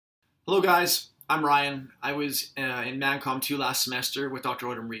Hello guys, I'm Ryan. I was in Comm 2 last semester with Dr.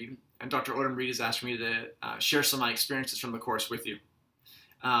 Odom Reed, and Dr. Odom Reed has asked me to share some of my experiences from the course with you.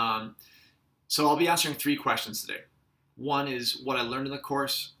 So I'll be answering 3 questions today. One is what I learned in the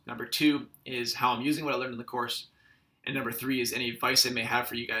course, number 2 is how I'm using what I learned in the course, and number 3 is any advice I may have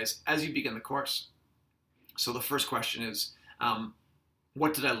for you guys as you begin the course. So the first question is,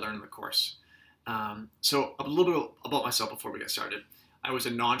 what did I learn in the course? So a little bit about myself before we get started. I was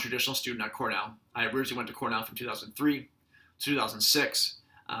a non-traditional student at Cornell. I originally went to Cornell from 2003 to 2006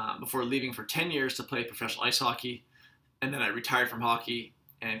 before leaving for 10 years to play professional ice hockey. And then I retired from hockey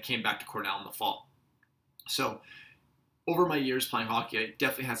and came back to Cornell in the fall. So over my years playing hockey, I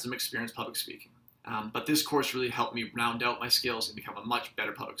definitely had some experience public speaking. But this course really helped me round out my skills and become a much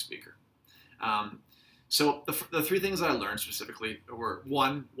better public speaker. So the 3 things that I learned specifically were,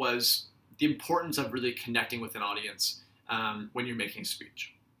 1 was the importance of really connecting with an audience when you're making a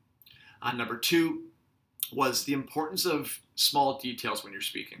speech. Number 2 was the importance of small details when you're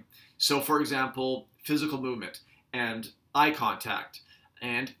speaking. So for example, physical movement and eye contact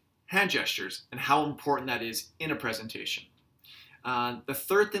and hand gestures and how important that is in a presentation. The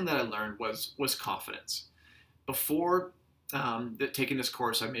 3rd thing that I learned was confidence. Before taking this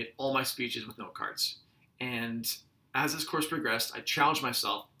course, I made all my speeches with note cards. And as this course progressed, I challenged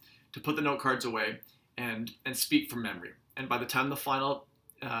myself to put the note cards away and speak from memory. And by the time the final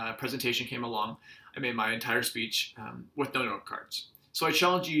presentation came along, I made my entire speech with no note cards. So I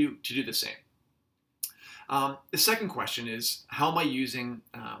challenge you to do the same. The second question is, how am I using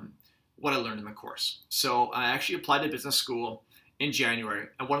what I learned in the course? So I actually applied to business school in January,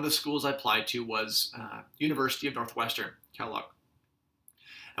 and one of the schools I applied to was University of Northwestern, Kellogg.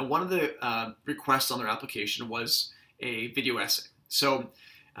 And one of the requests on their application was a video essay. So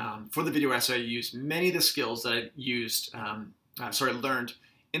for the video essay, I used many of the skills that I learned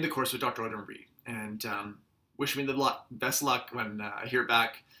in the course with Dr. Odom Reed. And wish me the best luck when I hear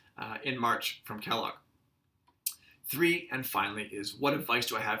back in March from Kellogg. 3, and finally, is what advice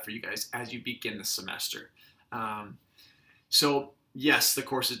do I have for you guys as you begin the semester? So yes, the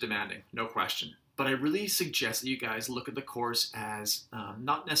course is demanding, no question. But I really suggest that you guys look at the course as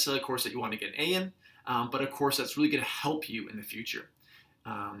not necessarily a course that you want to get an A in, but a course that's really going to help you in the future.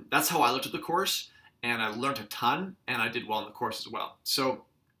 That's how I looked at the course, and I learned a ton, and I did well in the course as well. So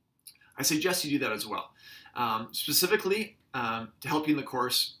I suggest you do that as well. Specifically, to help you in the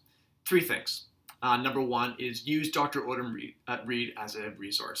course, 3 things. Number 1 is use Dr. Odom Reed as a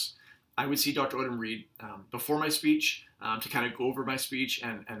resource. I would see Dr. Odom Reed before my speech to kind of go over my speech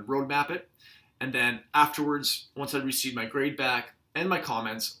and roadmap it. And then afterwards, once I received my grade back and my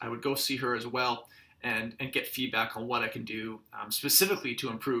comments, I would go see her as well and get feedback on what I can do specifically to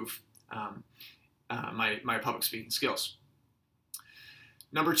improve my public speaking skills.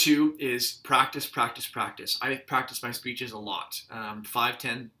 Number 2 is practice, practice, practice. I practice my speeches a lot, 5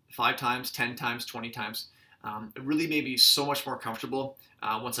 times, 10 times, 20 times. It really made me so much more comfortable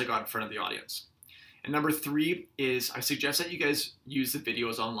once I got in front of the audience. And number 3 is I suggest that you guys use the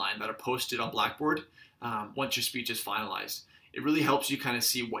videos online that are posted on Blackboard once your speech is finalized. It really helps you kind of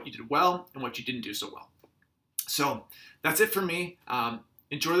see what you did well and what you didn't do so well. So that's it for me.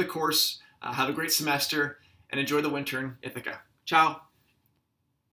 Enjoy the course, have a great semester, and enjoy the winter in Ithaca. Ciao.